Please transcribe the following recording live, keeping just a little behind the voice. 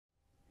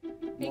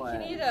Hey,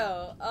 What?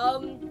 Kinito,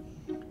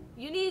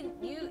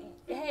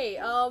 hey,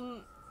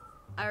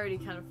 I already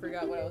kind of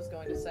forgot what I was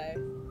going to say.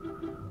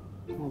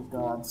 Oh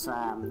god,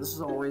 Sam, this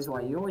is always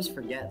why you always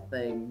forget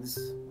things.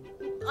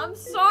 I'm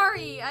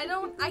sorry,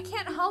 I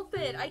can't help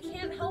it. I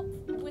can't help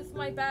with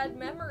my bad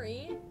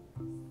memory.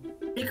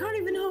 You can't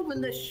even help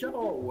in this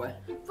show!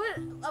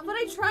 But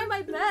I try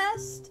my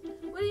best.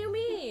 What do you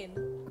mean?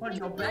 Well,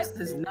 your best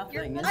is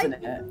nothing, Your- isn't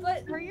it?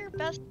 But, Are your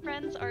best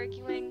friends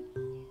arguing?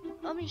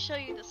 Let me show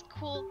you this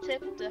cool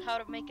tip to how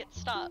to make it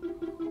stop.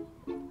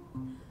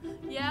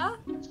 yeah?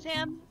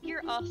 Sam,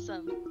 you're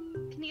awesome.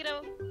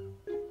 Kinito,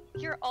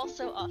 you're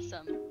also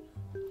awesome.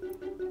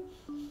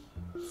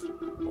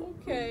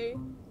 Okay.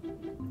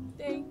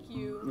 Thank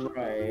you.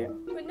 Right.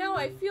 But now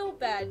I feel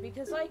bad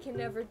because I can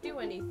never do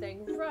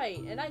anything right,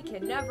 and I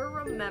can never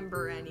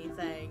remember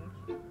anything.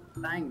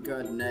 Thank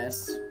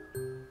goodness.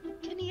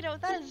 Kinito,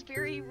 that is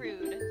very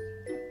rude.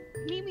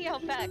 Meet me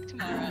out back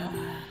tomorrow.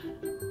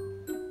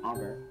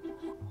 Okay.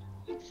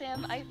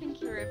 Sam, I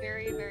think you're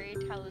very, very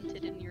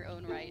talented in your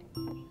own right.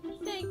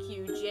 Thank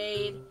you,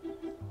 Jade.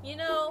 You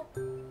know,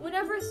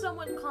 whenever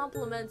someone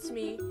compliments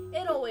me,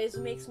 it always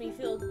makes me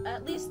feel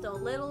at least a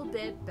little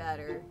bit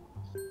better.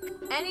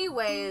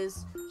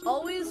 Anyways,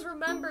 always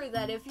remember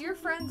that if your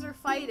friends are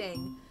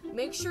fighting,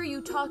 make sure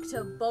you talk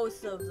to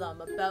both of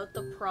them about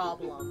the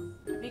problem.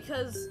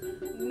 Because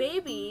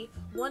maybe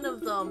one of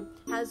them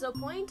has a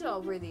point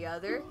over the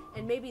other,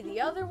 and maybe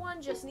the other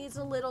one just needs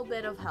a little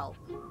bit of help.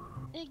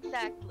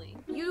 Exactly.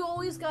 You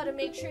always gotta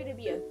make sure to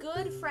be a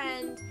good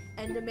friend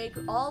and to make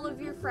all of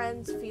your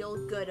friends feel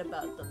good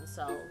about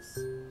themselves.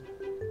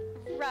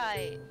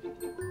 Right.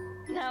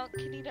 Now,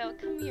 Kinito,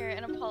 come here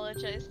and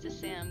apologize to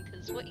Sam,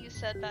 because what you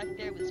said back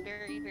there was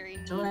very, very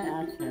mean.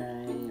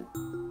 Okay.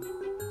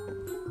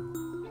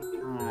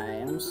 Hi,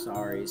 I'm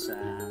sorry,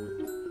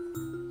 Sam.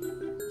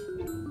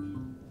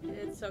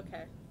 It's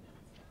okay.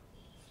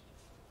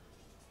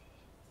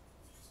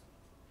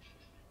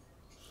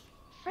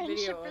 Friendship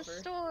Video over.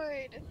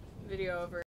 restored! Video over.